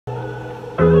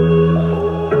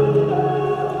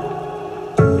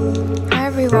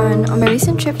everyone, on my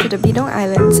recent trip to the Bidong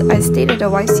Islands, I stayed at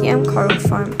the YCM Coral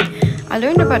Farm. I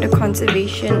learned about the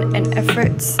conservation and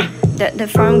efforts that the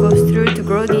farm goes through to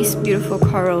grow these beautiful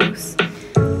corals.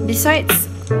 Besides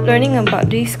learning about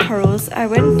these corals, I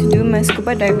went to do my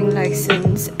scuba diving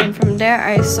license, and from there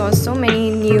I saw so many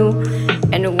new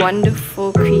and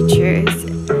wonderful creatures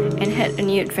and had a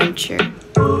new adventure.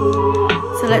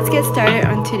 So let's get started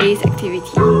on today's activity.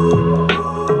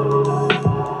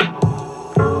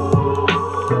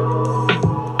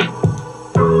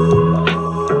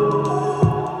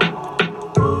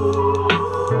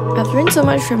 I've learned so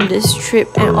much from this trip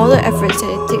and all the efforts that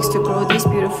it takes to grow these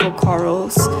beautiful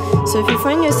corals. So if you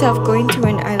find yourself going to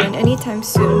an island anytime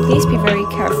soon, please be very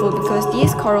careful because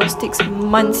these corals take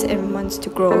months and months to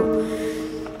grow.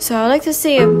 So I'd like to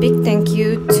say a big thank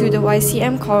you to the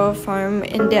YCM Coral Farm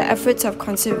in their efforts of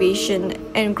conservation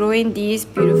and growing these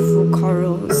beautiful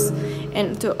corals.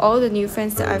 And to all the new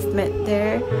friends that I've met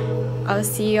there, I'll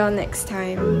see y'all next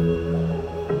time.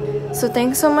 So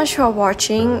thanks so much for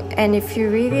watching, and if you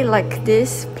really like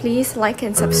this, please like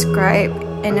and subscribe,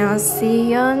 and I'll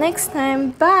see you all next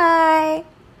time. Bye!